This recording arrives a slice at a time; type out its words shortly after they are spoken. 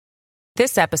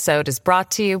This episode is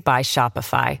brought to you by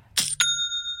Shopify.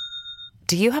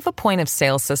 Do you have a point of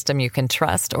sale system you can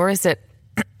trust, or is it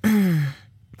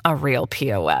a real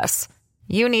POS?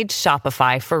 You need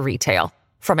Shopify for retail.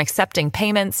 From accepting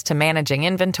payments to managing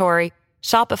inventory,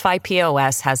 Shopify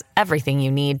POS has everything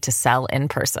you need to sell in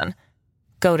person.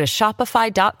 Go to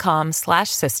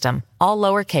shopify.com/system, all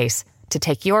lowercase, to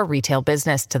take your retail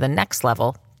business to the next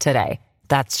level today.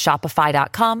 That's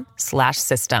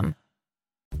shopify.com/system.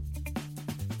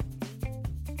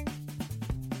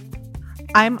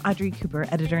 I'm Audrey Cooper,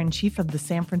 editor-in-chief of the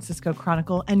San Francisco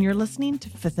Chronicle, and you're listening to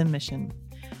Fifth and Mission.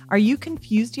 Are you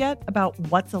confused yet about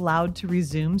what's allowed to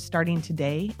resume starting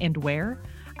today and where?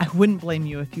 I wouldn't blame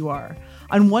you if you are.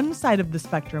 On one side of the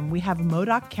spectrum, we have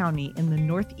Modoc County in the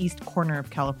northeast corner of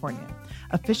California.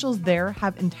 Officials there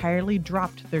have entirely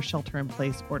dropped their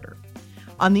shelter-in-place order.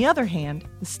 On the other hand,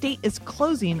 the state is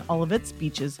closing all of its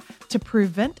beaches to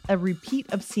prevent a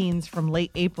repeat of scenes from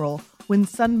late April when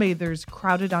sunbathers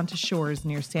crowded onto shores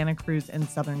near Santa Cruz and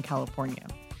Southern California.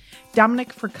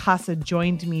 Dominic Fracassa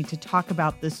joined me to talk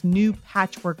about this new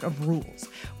patchwork of rules.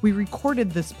 We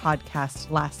recorded this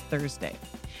podcast last Thursday.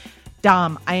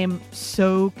 Dom, I am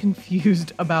so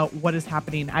confused about what is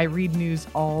happening. I read news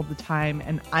all the time,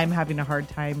 and I'm having a hard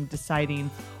time deciding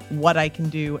what I can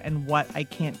do and what I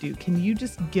can't do. Can you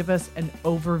just give us an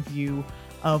overview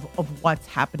of what's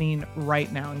happening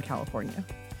right now in California?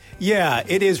 Yeah,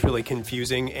 it is really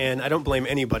confusing, and I don't blame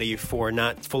anybody for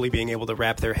not fully being able to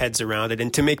wrap their heads around it.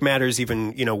 And to make matters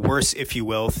even, worse, if you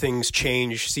will, things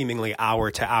change seemingly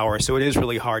hour to hour, so it is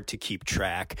really hard to keep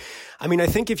track. I mean, I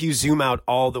think if you zoom out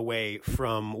all the way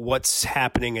from what's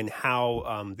happening and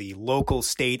how the local,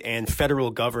 state, and federal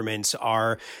governments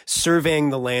are surveying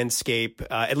the landscape,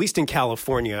 at least in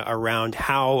California, around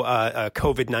how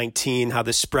COVID-19, how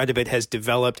the spread of it has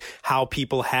developed, how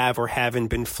people have or haven't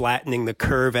been flattening the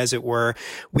curve, as it were,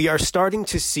 we are starting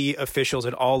to see officials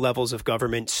at all levels of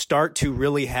government start to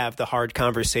really have the hard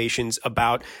conversations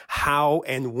about how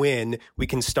and when we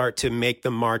can start to make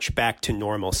the march back to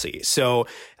normalcy. So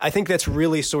I think that's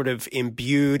really sort of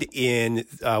imbued in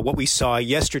what we saw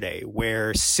yesterday,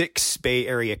 where 6 Bay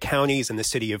Area counties and the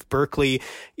city of Berkeley,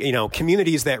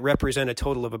 communities that represent a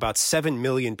total of about 7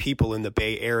 million people in the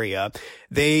Bay Area,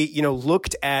 they,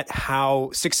 looked at how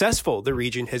successful the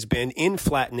region has been in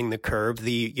flattening the curve,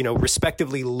 the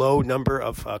respectively low number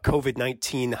of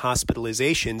COVID-19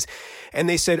 hospitalizations. And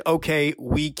they said, okay,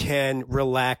 we can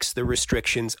relax the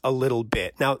restrictions a little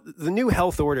bit. Now, the new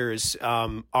health orders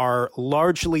are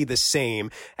largely the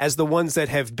same as the ones that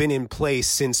have been in place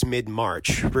since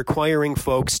mid-March, requiring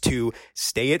folks to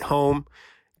stay at home,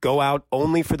 go out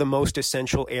only for the most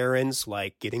essential errands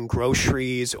like getting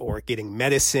groceries or getting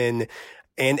medicine,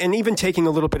 and even taking a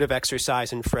little bit of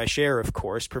exercise and fresh air, of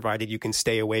course, provided you can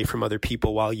stay away from other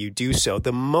people while you do so.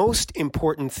 The most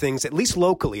important things, at least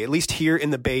locally, at least here in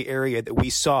the Bay Area, that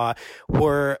we saw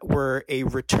were a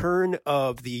return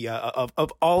of the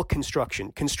of all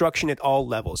construction at all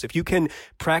levels. If you can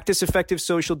practice effective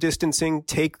social distancing,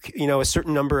 take a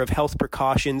certain number of health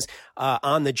precautions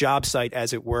on the job site,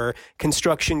 as it were,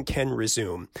 construction can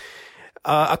resume.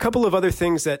 A couple of other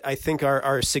things that I think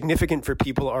are significant for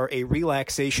people are a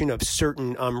relaxation of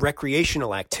certain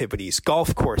recreational activities,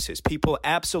 golf courses. People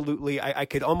absolutely, I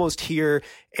could almost hear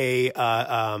the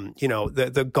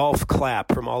golf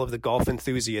clap from all of the golf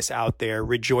enthusiasts out there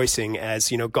rejoicing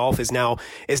as, golf is now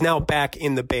back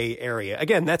in the Bay Area.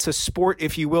 Again, that's a sport,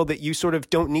 if you will, that you sort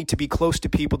of don't need to be close to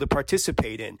people to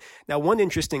participate in. Now, one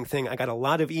interesting thing, I got a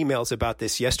lot of emails about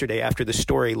this yesterday after the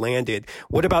story landed.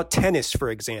 What about tennis,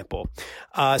 for example?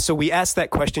 So we asked that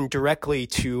question directly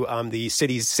to the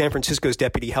city's San Francisco's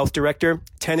deputy health director.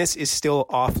 Tennis is still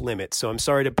off limits. So I'm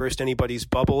sorry to burst anybody's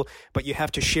bubble, but you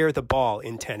have to share the ball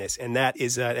in tennis, and that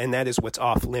is what's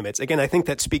off limits. Again, I think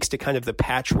that speaks to kind of the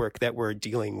patchwork that we're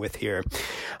dealing with here.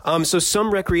 So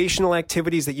some recreational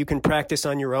activities that you can practice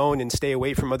on your own and stay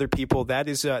away from other people, that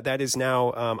is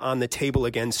now on the table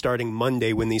again starting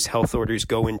Monday when these health orders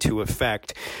go into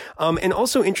effect. And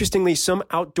also, interestingly, some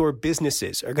outdoor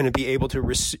businesses are going to be able to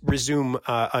resume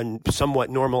on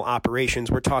somewhat normal operations.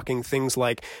 We're talking things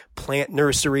like plant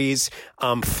nurseries,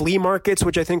 flea markets,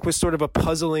 which I think was sort of a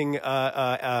puzzling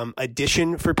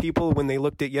addition for people when they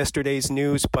looked at yesterday's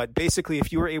news. But basically,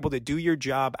 if you were able to do your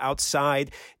job outside,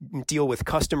 deal with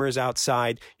customers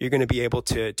outside, you're going to be able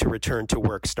to return to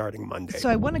work starting Monday. So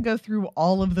I want to go through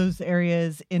all of those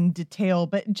areas in detail,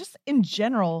 but just in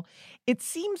general, it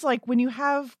seems like when you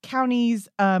have counties,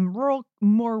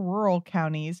 more rural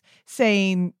counties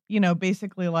saying,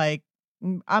 basically like,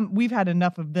 we've had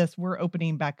enough of this, we're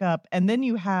opening back up. And then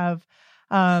you have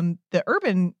the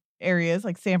urban areas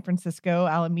like San Francisco,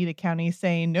 Alameda County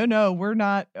saying, no, we're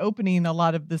not opening a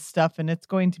lot of this stuff and it's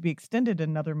going to be extended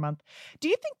another month. Do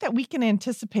you think that we can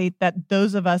anticipate that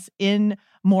those of us in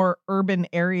more urban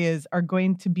areas are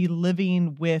going to be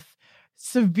living with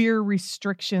severe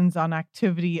restrictions on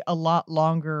activity a lot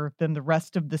longer than the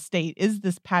rest of the state? Is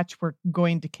this patchwork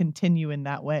going to continue in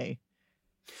that way?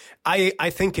 I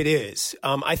think it is.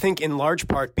 I think in large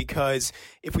part because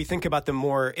if we think about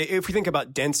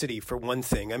density for one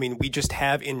thing, I mean, we just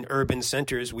have in urban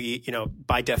centers, we,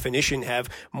 by definition have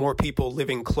more people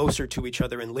living closer to each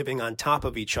other and living on top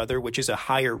of each other, which is a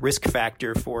higher risk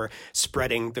factor for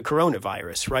spreading the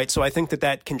coronavirus, right? So I think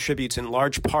that contributes in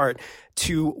large part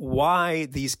to why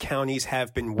these counties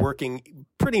have been working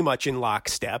pretty much in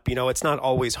lockstep. It's not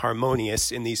always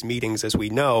harmonious in these meetings, as we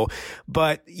know,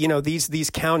 but,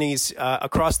 these counties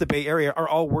across the Bay Area are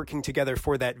all working together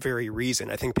for that very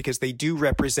reason. I think because they do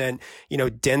represent,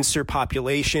 denser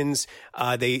populations.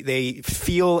 They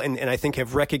feel and I think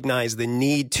have recognized the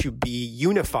need to be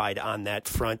unified on that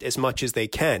front as much as they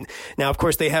can. Now, of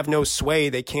course, they have no sway.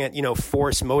 They can't,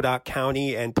 force Modoc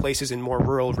County and places in more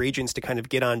rural regions to kind of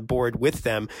get on board with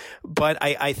them. But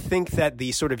I think that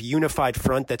the sort of unified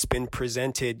front that's been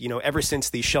presented, ever since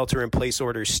the shelter-in-place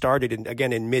orders started, and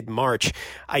again in mid-March,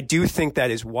 I do think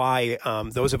that is why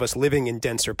those of us living in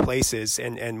denser places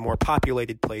and more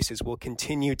populated places will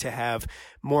continue to have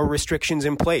more restrictions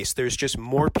in place. There's just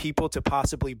more people to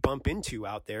possibly bump into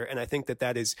out there, and I think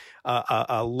that is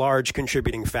a large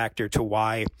contributing factor to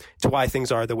why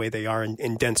things are the way they are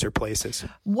in denser places.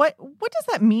 What does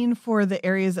that mean for the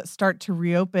areas that start to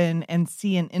reopen and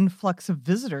see an influx of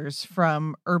visitors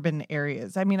from urban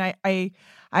areas? I mean,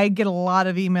 I get a lot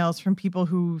of emails from people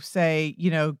who say,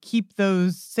 keep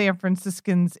those San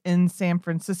Franciscans in San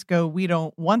Francisco. We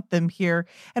don't want them here.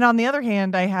 And on the other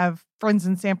hand, I have friends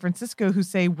in San Francisco who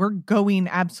say, we're going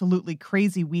absolutely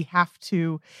crazy. We have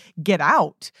to get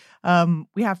out.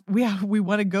 We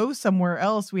want to go somewhere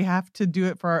else. We have to do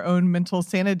it for our own mental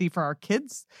sanity, for our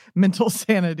kids' mental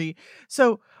sanity.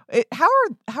 So how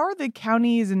are the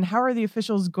counties and how are the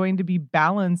officials going to be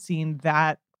balancing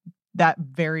that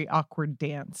very awkward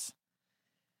dance?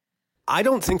 I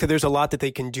don't think that there's a lot that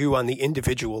they can do on the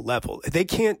individual level. They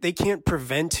can't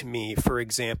prevent me, for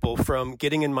example, from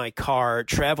getting in my car,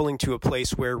 traveling to a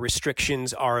place where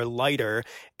restrictions are lighter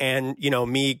and,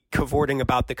 me cavorting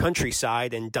about the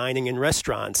countryside and dining in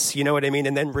restaurants, you know what I mean?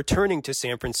 And then returning to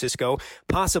San Francisco,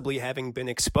 possibly having been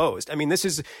exposed. I mean, this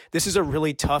is a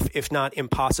really tough, if not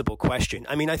impossible question.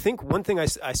 I mean, I think one thing I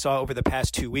saw over the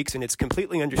past 2 weeks, and it's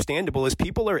completely understandable, is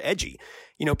people are edgy.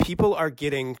 People are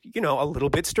getting, a little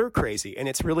bit stir crazy. And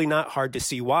it's really not hard to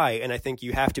see why. And I think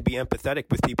you have to be empathetic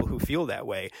with people who feel that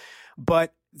way.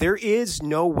 But there is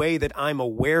no way that I'm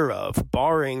aware of,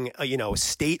 barring,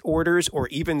 state orders or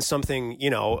even something,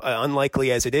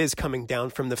 unlikely as it is coming down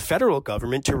from the federal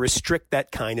government to restrict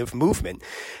that kind of movement.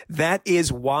 That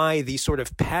is why the sort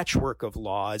of patchwork of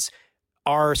laws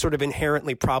are sort of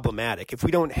inherently problematic. If we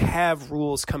don't have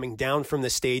rules coming down from the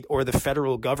state or the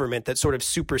federal government that sort of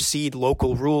supersede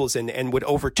local rules and would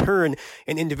overturn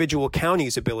an individual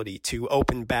county's ability to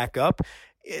open back up,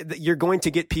 you're going to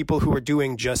get people who are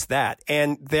doing just that.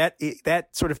 And that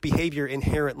sort of behavior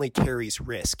inherently carries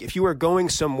risk. If you are going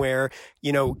somewhere,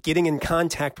 getting in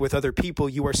contact with other people,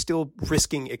 you are still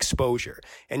risking exposure.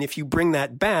 And if you bring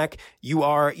that back, you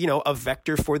are, a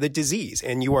vector for the disease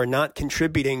and you are not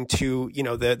contributing to,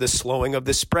 the slowing of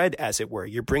the spread, as it were.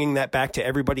 You're bringing that back to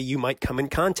everybody you might come in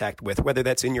contact with, whether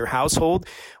that's in your household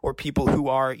or people who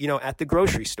are, at the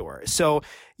grocery store. So,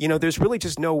 there's really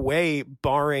just no way,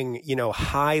 barring,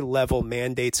 high level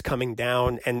mandates coming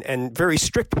down and very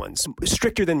strict ones,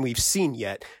 stricter than we've seen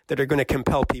yet, that are going to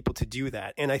compel people to do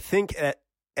that. And I think that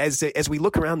as we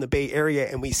look around the Bay Area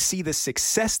and we see the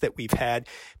success that we've had,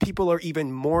 people are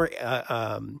even more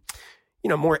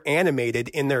more animated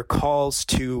in their calls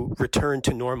to return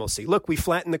to normalcy. Look, we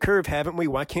flattened the curve, haven't we?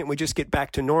 Why can't we just get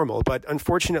back to normal? But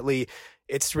unfortunately,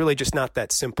 it's really just not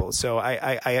that simple. So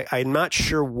I'm not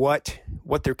sure what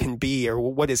there can be or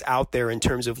what is out there in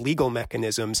terms of legal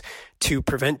mechanisms to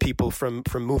prevent people from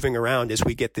moving around as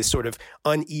we get this sort of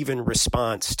uneven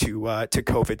response to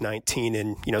COVID-19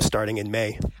 and, starting in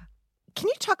May. Can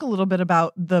you talk a little bit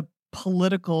about the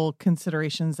political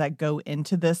considerations that go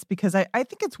into this? Because I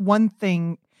think it's one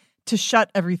thing to shut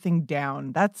everything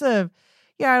down. That's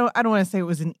I don't want to say it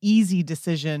was an easy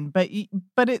decision, but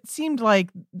it seemed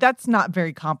like that's not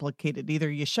very complicated. Either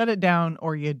you shut it down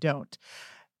or you don't.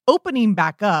 Opening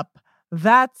back up,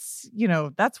 that's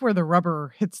where the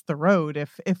rubber hits the road.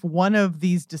 If one of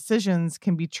these decisions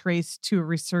can be traced to a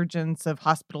resurgence of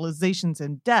hospitalizations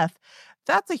and death,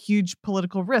 That's a huge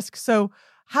political risk. So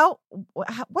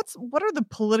what are the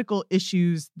political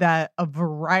issues that a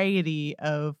variety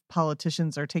of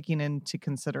politicians are taking into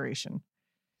consideration?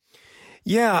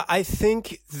 Yeah, I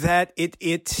think that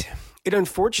it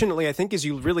unfortunately, I think as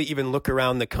you really even look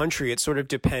around the country, it sort of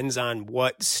depends on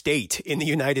what state in the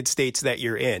United States that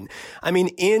you're in. I mean,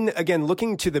 again,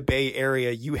 looking to the Bay Area,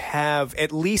 you have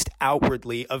at least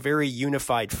outwardly a very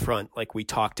unified front, like we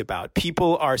talked about.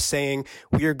 People are saying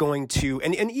we are going to,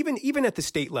 and even at the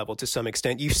state level to some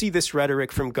extent, you see this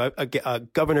rhetoric from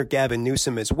Governor Gavin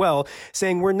Newsom as well,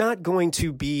 saying we're not going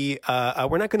to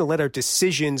let our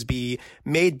decisions be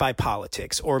made by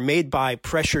politics or made by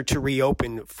pressure to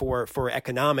reopen for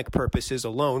economic purposes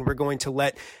alone. We're going to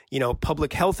let,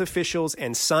 public health officials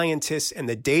and scientists and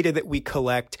the data that we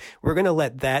collect, we're going to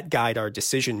let that guide our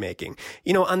decision making.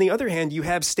 On the other hand, you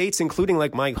have states, including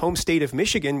like my home state of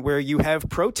Michigan, where you have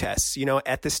protests,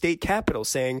 at the state capitol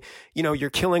saying, you're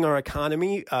killing our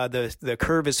economy. The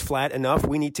curve is flat enough.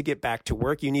 We need to get back to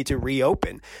work. You need to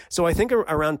reopen. So I think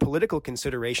around political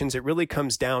considerations, it really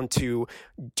comes down to,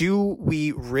 do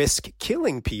we risk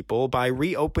killing people by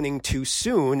reopening too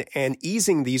soon and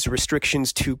easing these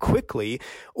restrictions too quickly?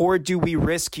 Or do we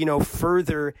risk,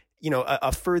 further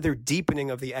a further deepening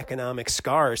of the economic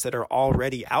scars that are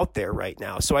already out there right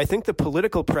now? So I think the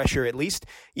political pressure, at least,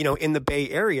 in the Bay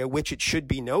Area, which it should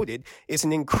be noted, is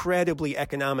an incredibly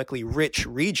economically rich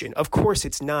region. Of course,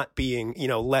 it's not being,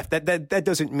 left. That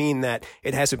doesn't mean that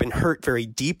it hasn't been hurt very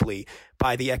deeply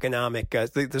by the economic,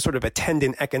 the sort of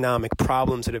attendant economic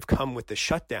problems that have come with the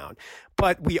shutdown.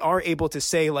 But we are able to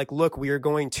say, like, look, we are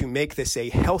going to make this a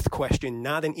health question,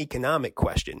 not an economic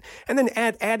question. And then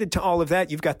added to all of that,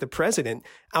 you've got the president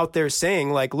out there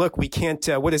saying, like, look, we can't,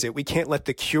 we can't let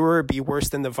the cure be worse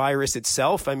than the virus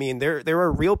itself. I mean, there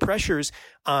are real pressures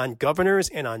on governors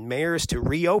and on mayors to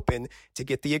reopen to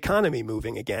get the economy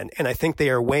moving again. And I think they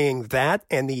are weighing that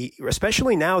and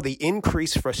especially now, the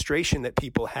increased frustration that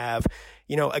people have,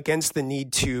 against the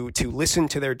need to listen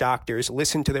to their doctors,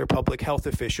 listen to their public health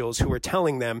officials who are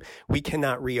telling them we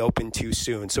cannot reopen too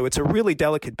soon. So it's a really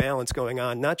delicate balance going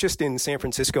on, not just in San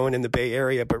Francisco and in the Bay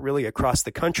Area, but really across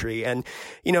the country. And,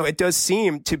 it does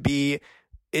seem to be,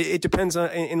 it depends on,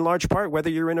 in large part, whether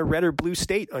you're in a red or blue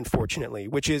state, unfortunately,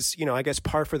 which is, I guess,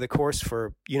 par for the course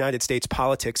for United States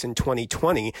politics in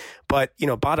 2020. But,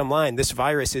 bottom line, this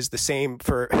virus is the same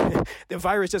the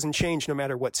virus doesn't change no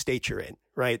matter what state you're in,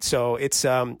 right? So it's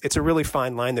a really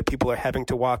fine line that people are having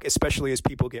to walk, especially as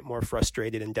people get more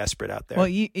frustrated and desperate out there. Well,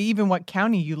 even what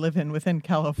county you live in within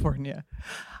California.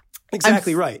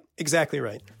 Exactly right.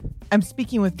 I'm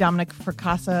speaking with Dominic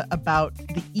Fracassa about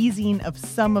the easing of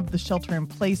some of the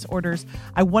shelter-in-place orders.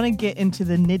 I want to get into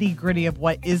the nitty-gritty of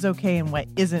what is okay and what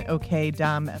isn't okay,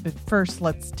 Dom. But first,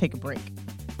 let's take a break.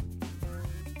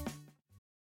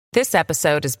 This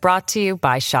episode is brought to you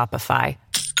by Shopify.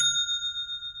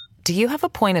 Do you have a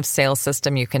point of sale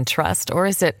system you can trust, or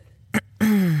is it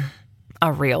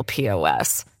a real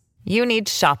POS? You need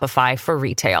Shopify for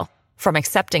retail. From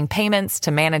accepting payments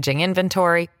to managing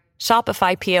inventory,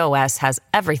 Shopify POS has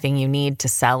everything you need to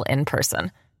sell in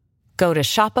person. Go to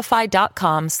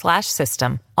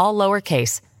shopify.com/system, all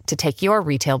lowercase, to take your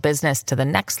retail business to the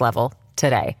next level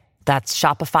today. That's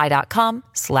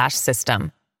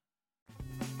shopify.com/system.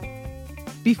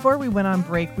 Before we went on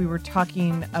break, we were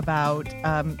talking about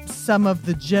some of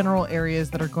the general areas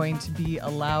that are going to be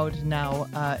allowed now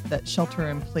that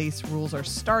shelter-in-place rules are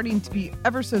starting to be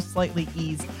ever so slightly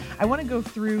eased. I want to go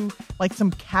through like some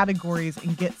categories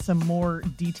and get some more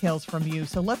details from you.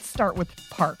 So let's start with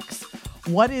parks.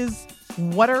 What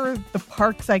are the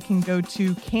parks I can go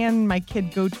to? Can my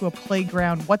kid go to a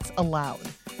playground? What's allowed?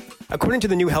 According to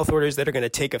the new health orders that are going to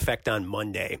take effect on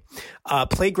Monday,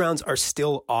 playgrounds are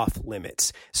still off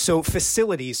limits. So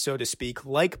facilities, so to speak,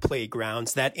 like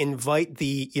playgrounds that invite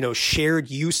the,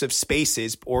 shared use of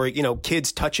spaces or,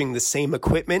 kids touching the same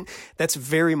equipment, that's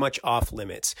very much off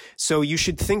limits. So you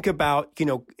should think about,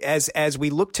 as we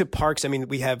look to parks, I mean,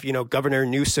 we have, Governor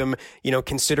Newsom,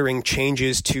 considering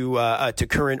changes to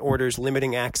current orders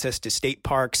limiting access to state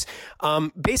parks.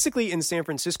 Basically in San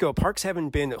Francisco, parks haven't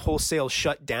been wholesale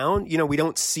shut down. We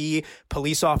don't see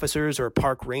police officers or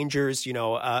park rangers,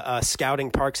 scouting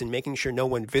parks and making sure no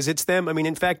one visits them. I mean,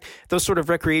 in fact, those sort of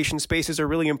recreation spaces are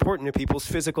really important to people's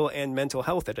physical and mental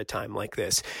health at a time like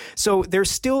this. So they're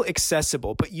still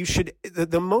accessible, but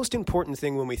the most important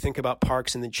thing when we think about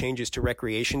parks and the changes to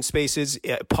recreation spaces,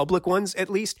 public ones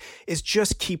at least, is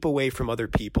just keep away from other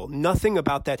people. Nothing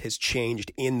about that has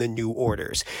changed in the new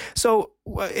orders. So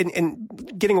and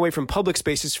getting away from public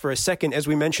spaces for a second, as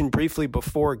we mentioned briefly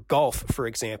before, golf, for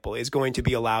example, is going to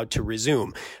be allowed to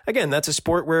resume. Again, that's a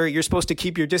sport where you're supposed to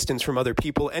keep your distance from other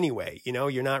people anyway. You know,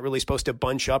 you're not really supposed to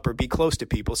bunch up or be close to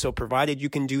people. So provided you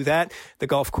can do that, the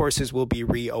golf courses will be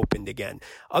reopened again.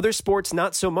 Other sports,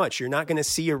 not so much. You're not going to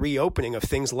see a reopening of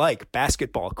things like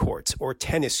basketball courts or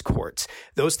tennis courts.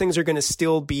 Those things are going to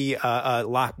still be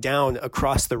locked down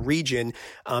across the region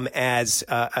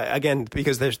again,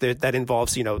 because that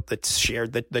involves, you know,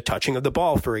 the touching of the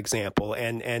ball, for example,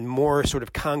 and more sort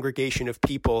of congregation of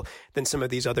people than some of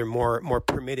these other more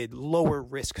permitted, lower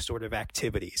risk sort of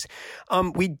activities.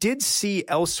 We did see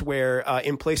elsewhere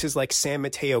in places like San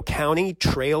Mateo County,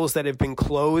 trails that have been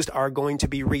closed are going to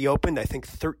be reopened. I think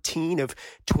 13 of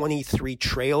 23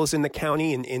 trails in the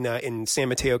county in San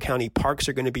Mateo County parks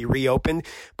are going to be reopened.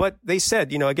 But they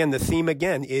said, you know, again, the theme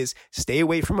again is stay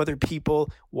away from other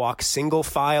people, walk single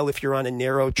file if you're on a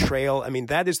narrow trail. I mean,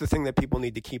 that is the thing that people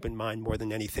need to keep in mind more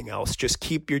than anything else. Just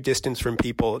keep your distance from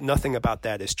people. Nothing about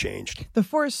that has changed. The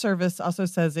Forest Service also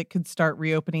says it could start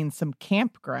reopening some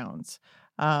campgrounds,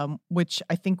 which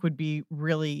I think would be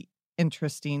really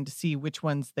interesting to see which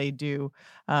ones they do.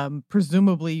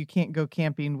 Presumably, you can't go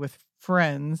camping with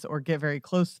friends or get very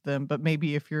close to them, but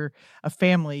maybe if you're a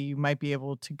family, you might be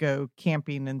able to go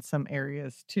camping in some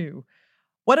areas too.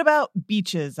 What about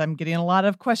beaches? I'm getting a lot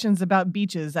of questions about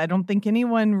beaches. I don't think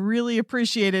anyone really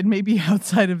appreciated, maybe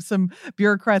outside of some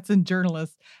bureaucrats and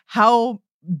journalists, how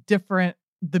different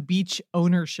the beach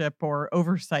ownership or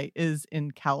oversight is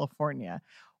in California.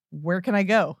 Where can I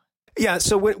go? Yeah,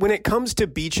 so when it comes to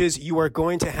beaches, you are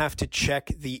going to have to check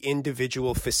the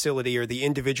individual facility or the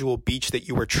individual beach that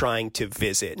you are trying to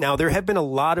visit. Now, there have been a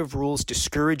lot of rules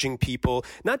discouraging people,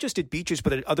 not just at beaches,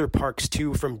 but at other parks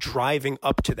too, from driving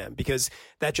up to them, because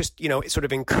that just, you know, it sort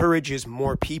of encourages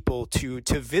more people to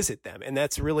visit them. And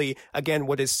that's really, again,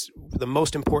 what is the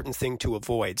most important thing to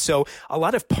avoid. So a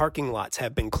lot of parking lots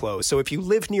have been closed. So if you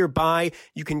live nearby,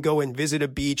 you can go and visit a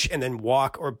beach and then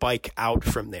walk or bike out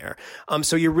from there.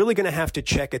 So you're really going to have to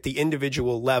check at the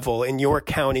individual level in your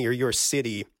county or your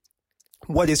city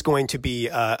what is going to be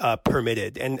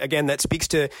permitted. And again, that speaks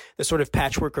to the sort of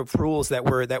patchwork of rules that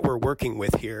we're working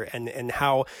with here, and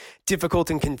how difficult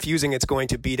and confusing it's going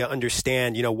to be to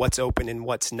understand, you know, what's open and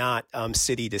what's not,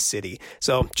 city to city.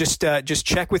 So just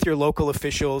check with your local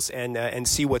officials and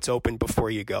see what's open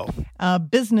before you go.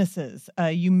 Businesses,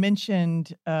 you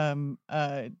mentioned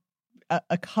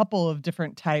a couple of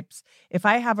different types. If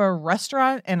I have a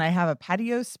restaurant and I have a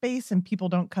patio space and people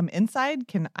don't come inside,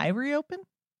 can I reopen?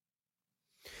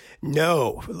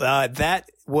 No, that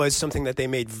was something that they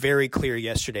made very clear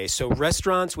yesterday. So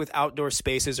restaurants with outdoor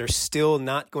spaces are still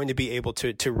not going to be able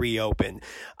to reopen.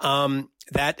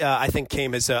 That I think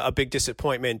came as a big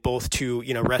disappointment, both to,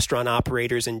 you know, restaurant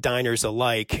operators and diners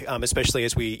alike, especially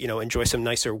as we, you know, enjoy some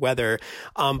nicer weather.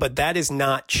 But that is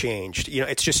not changed. You know,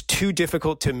 it's just too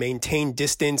difficult to maintain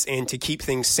distance and to keep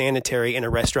things sanitary in a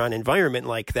restaurant environment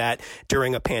like that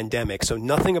during a pandemic. So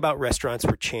nothing about restaurants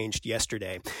were changed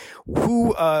yesterday.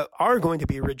 Who are going to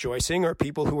be rejoicing are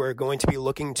people who are going to be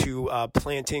looking to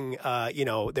planting, you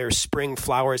know, their spring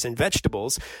flowers and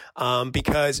vegetables,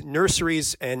 because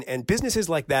nurseries and businesses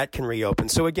like that can reopen.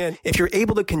 So again, if you're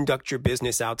able to conduct your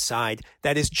business outside,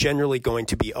 that is generally going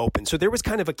to be open. So there was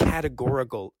kind of a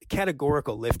categorical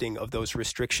lifting of those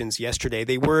restrictions yesterday.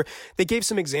 They gave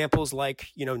some examples like,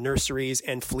 you know, nurseries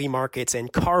and flea markets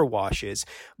and car washes,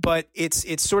 but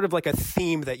it's sort of like a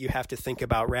theme that you have to think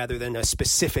about rather than a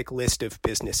specific list of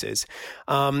businesses.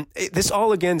 This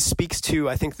all again speaks to,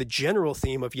 I think, the general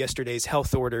theme of yesterday's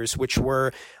health orders, which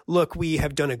were, look, we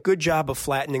have done a good job of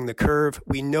flattening the curve.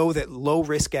 We know that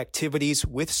low-risk activities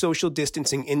with social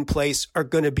distancing in place are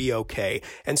going to be okay.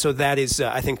 And so that is,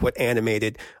 I think, what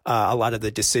animated a lot of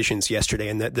the decisions yesterday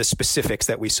and the specifics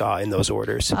that we saw in those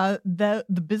orders.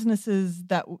 The businesses,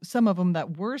 that some of them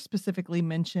that were specifically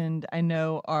mentioned, I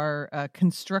know, are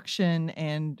construction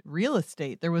and real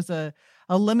estate. There was a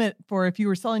limit for if you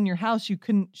were selling your house, you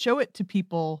couldn't show it to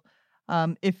people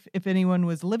if anyone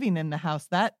was living in the house.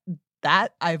 That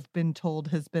I've been told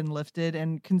has been lifted,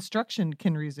 and construction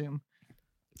can resume.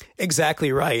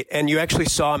 Exactly right. And you actually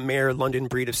saw Mayor London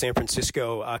Breed of San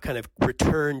Francisco kind of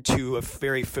return to a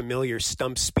very familiar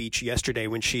stump speech yesterday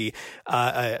when she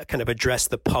kind of addressed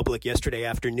the public yesterday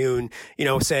afternoon, you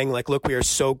know, saying like, look, we are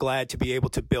so glad to be able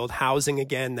to build housing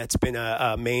again. That's been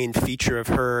a main feature of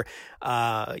her,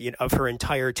 of her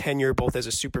entire tenure, both as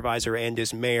a supervisor and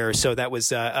as mayor. So that was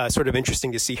sort of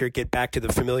interesting to see her get back to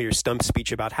the familiar stump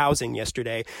speech about housing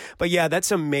yesterday. But yeah,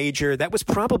 that was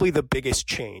probably the biggest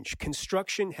change.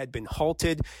 Construction construction had been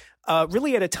halted.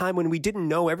 Really at a time when we didn't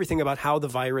know everything about how the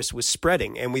virus was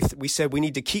spreading. And we said we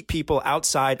need to keep people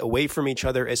outside, away from each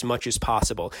other as much as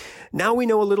possible. Now we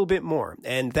know a little bit more.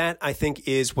 And that, I think,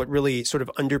 is what really sort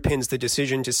of underpins the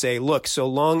decision to say, look, so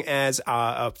long as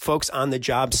folks on the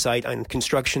job site, on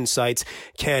construction sites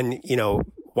can,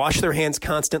 wash their hands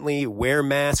constantly, wear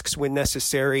masks when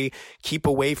necessary, keep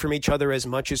away from each other as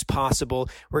much as possible,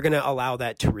 we're going to allow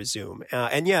that to resume.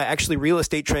 And yeah, actually, real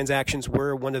estate transactions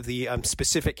were one of the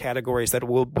specific categories that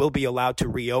will be allowed to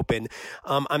reopen.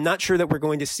 I'm not sure that we're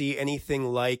going to see anything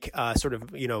like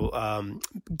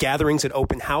gatherings at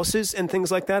open houses and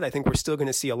things like that. I think we're still going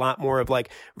to see a lot more of like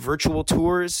virtual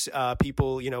tours,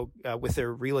 people, with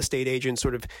their real estate agents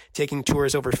sort of taking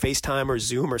tours over FaceTime or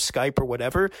Zoom or Skype or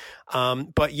whatever.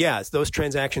 But yes, those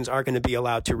transactions are going to be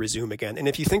allowed to resume again. And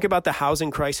if you think about the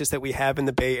housing crisis that we have in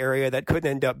the Bay Area, that could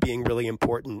end up being really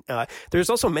important. There's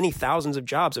also many thousands of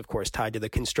jobs, of course, tied to the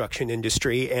construction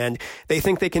industry, and they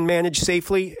think they can manage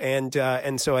safely. And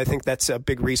so I think that's a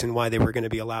big reason why they were going to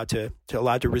be allowed to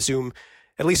resume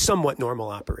at least somewhat normal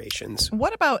operations.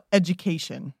 What about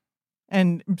education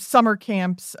and summer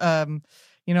camps? A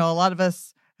lot of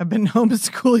us have been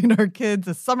homeschooling our kids.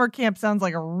 A summer camp sounds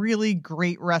like a really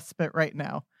great respite right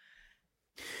now.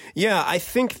 Yeah, I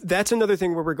think that's another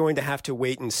thing where we're going to have to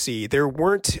wait and see. There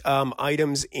weren't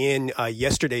items in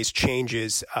yesterday's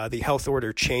changes, the health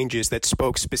order changes, that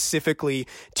spoke specifically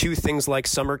to things like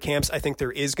summer camps. I think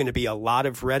there is going to be a lot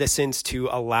of reticence to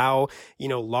allow,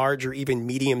 large or even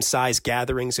medium-sized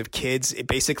gatherings of kids,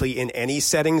 basically in any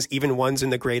settings, even ones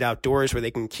in the great outdoors where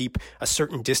they can keep a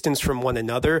certain distance from one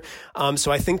another.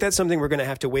 So I think that's something we're going to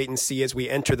have to wait and see as we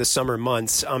enter the summer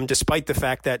months, despite the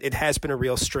fact that it has been a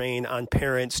real strain on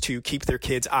parents to keep their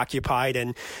kids occupied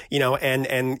and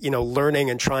learning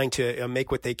and trying to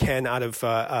make what they can out of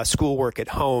schoolwork at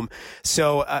home.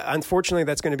 So unfortunately,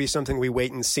 that's going to be something we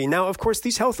wait and see. Now, of course,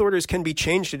 these health orders can be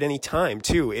changed at any time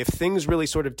too. If things really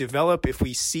sort of develop, if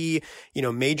we see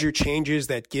major changes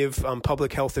that give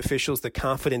public health officials the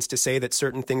confidence to say that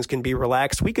certain things can be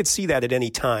relaxed, we could see that at any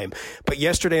time. But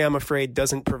yesterday, I'm afraid,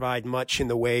 doesn't provide much in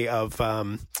the way of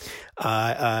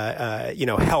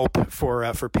help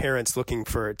for parents looking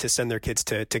to send their kids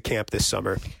to camp this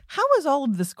summer. How is all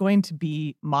of this going to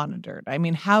be monitored? I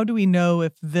mean, how do we know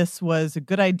if this was a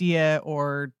good idea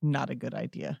or not a good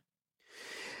idea?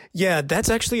 Yeah, that's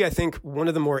actually, I think, one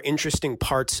of the more interesting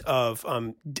parts of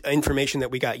information that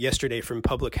we got yesterday from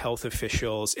public health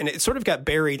officials. And it sort of got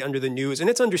buried under the news, and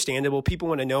it's understandable. People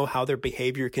want to know how their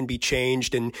behavior can be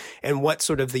changed and what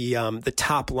sort of the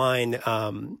top line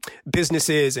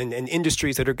businesses and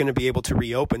industries that are going to be able to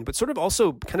reopen. But sort of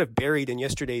also kind of buried in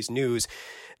yesterday's news,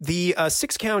 the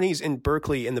 6 counties in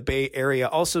Berkeley in the Bay Area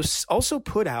also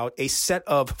put out a set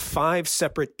of 5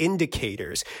 separate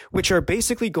indicators, which are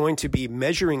basically going to be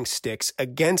measuring sticks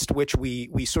against which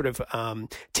we sort of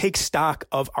take stock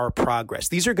of our progress.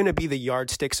 These are going to be the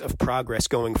yardsticks of progress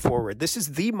going forward. This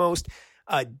is the most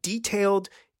detailed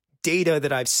data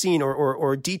that I've seen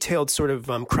or detailed sort of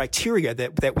criteria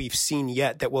that we've seen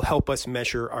yet that will help us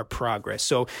measure our progress.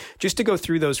 So just to go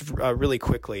through those really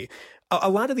quickly. A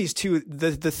lot of these too,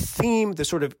 the theme, the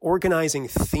sort of organizing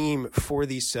theme for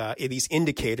these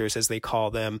indicators, as they call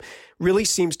them, really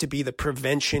seems to be the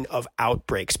prevention of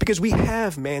outbreaks, because we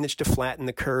have managed to flatten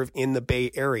the curve in the Bay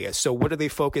Area. So what are they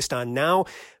focused on now?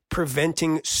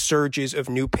 Preventing surges of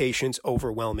new patients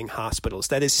overwhelming hospitals.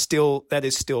 That is still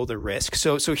the risk.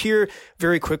 So here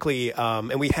very quickly,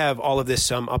 and we have all of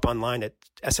this up online at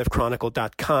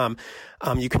sfchronicle.com.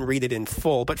 You can read it in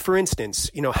full. But for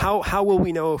instance, how will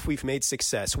we know if we've made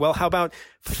success? Well, how about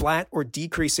flat or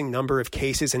decreasing number of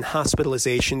cases and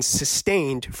hospitalizations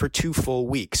sustained for 2 full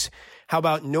weeks? How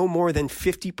about no more than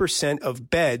 50% of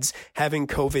beds having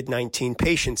COVID-19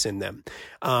 patients in them?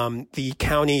 The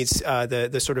counties,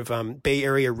 the sort of Bay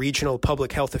Area regional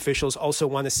public health officials also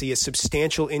want to see a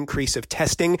substantial increase of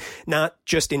testing, not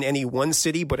just in any one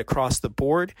city, but across the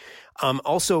board.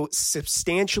 Also,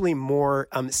 substantially more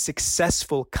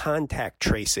successful contact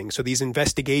tracing. So these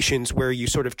investigations where you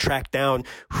sort of track down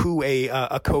who a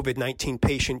COVID-19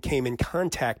 patient came in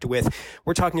contact with,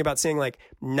 we're talking about saying like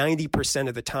 90%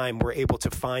 of the time we're able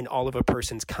to find all of a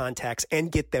person's contacts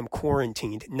and get them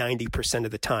quarantined 90%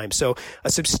 of the time. So a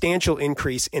substantial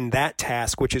increase in that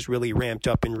task, which has really ramped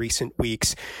up in recent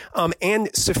weeks, and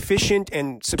sufficient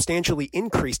and substantially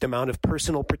increased amount of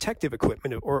personal protective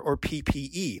equipment or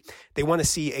PPE. They want to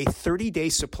see a 30-day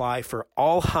supply for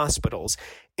all hospitals,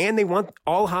 and they want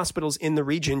all hospitals in the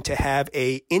region to have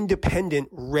a independent,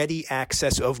 ready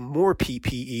access of more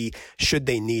PPE should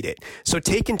they need it. So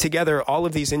taken together, all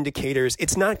of these indicators,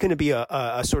 it's not going to be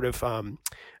a sort of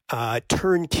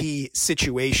turnkey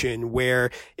situation where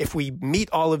if we meet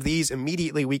all of these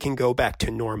immediately, we can go back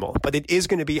to normal. But it is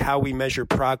going to be how we measure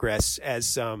progress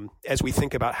as we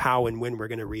think about how and when we're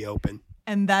going to reopen.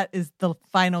 And that is the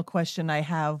final question I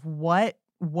have. What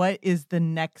is the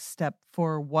next step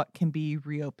for what can be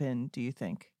reopened, do you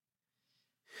think?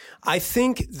 I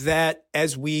think that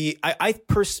as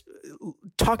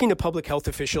talking to public health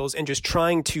officials and just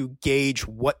trying to gauge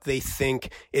what they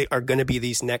think are going to be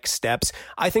these next steps,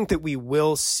 I think that we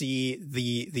will see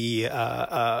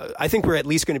I think we're at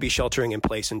least going to be sheltering in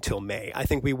place until May. I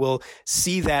think we will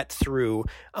see that through.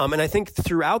 And I think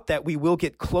throughout that, we will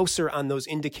get closer on those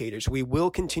indicators. We will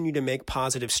continue to make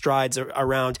positive strides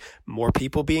around more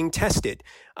people being tested,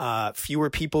 fewer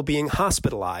people being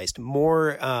hospitalized,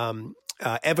 more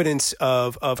evidence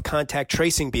of contact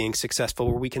tracing being successful,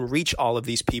 where we can reach all of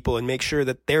these people and make sure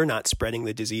that they're not spreading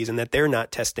the disease and that they're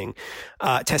not testing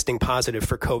positive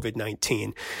for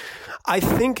COVID-19. I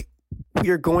think we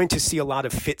are going to see a lot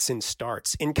of fits and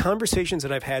starts. In conversations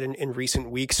that I've had in recent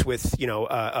weeks with,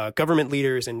 government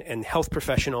leaders and health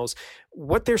professionals,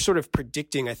 what they're sort of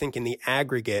predicting, I think, in the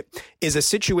aggregate is a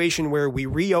situation where we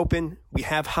reopen, we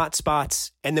have hot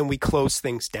spots, and then we close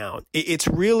things down. It's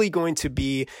really going to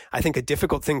be, I think, a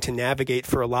difficult thing to navigate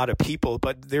for a lot of people,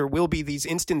 but there will be these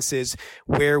instances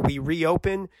where we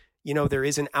reopen, there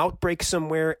is an outbreak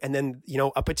somewhere, and then,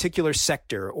 a particular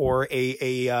sector or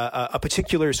a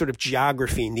particular sort of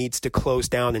geography needs to close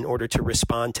down in order to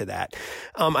respond to that.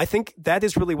 I think that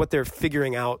is really what they're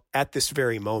figuring out at this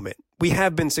very moment. We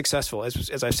have been successful,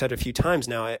 as I've said a few times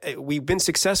now. We've been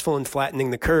successful in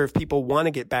flattening the curve. People want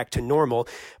to get back to normal,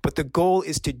 but the goal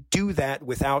is to do that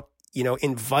without,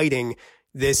 inviting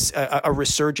this a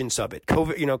resurgence of it.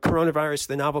 COVID, coronavirus,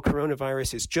 the novel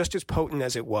coronavirus is just as potent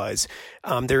as it was.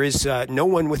 There is no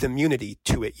one with immunity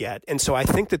to it yet. And so I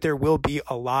think that there will be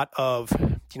a lot of,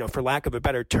 for lack of a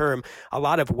better term, a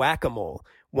lot of whack-a-mole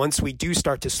once we do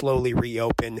start to slowly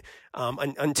reopen,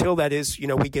 until that is,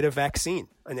 we get a vaccine,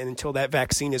 and then until that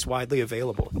vaccine is widely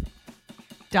available.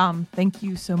 Dom, thank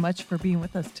you so much for being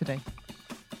with us today.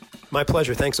 My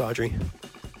pleasure. Thanks, Audrey.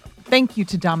 Thank you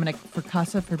to Dominic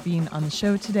Fracassa for being on the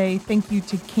show today. Thank you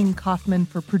to King Kaufman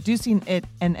for producing it.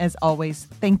 And as always,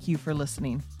 thank you for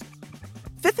listening.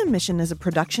 Fifth and Mission is a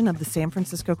production of the San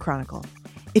Francisco Chronicle.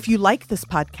 If you like this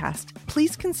podcast,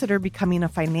 please consider becoming a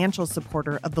financial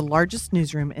supporter of the largest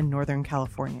newsroom in Northern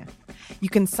California. You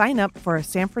can sign up for a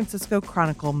San Francisco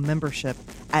Chronicle membership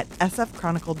at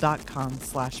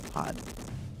sfchronicle.com/pod.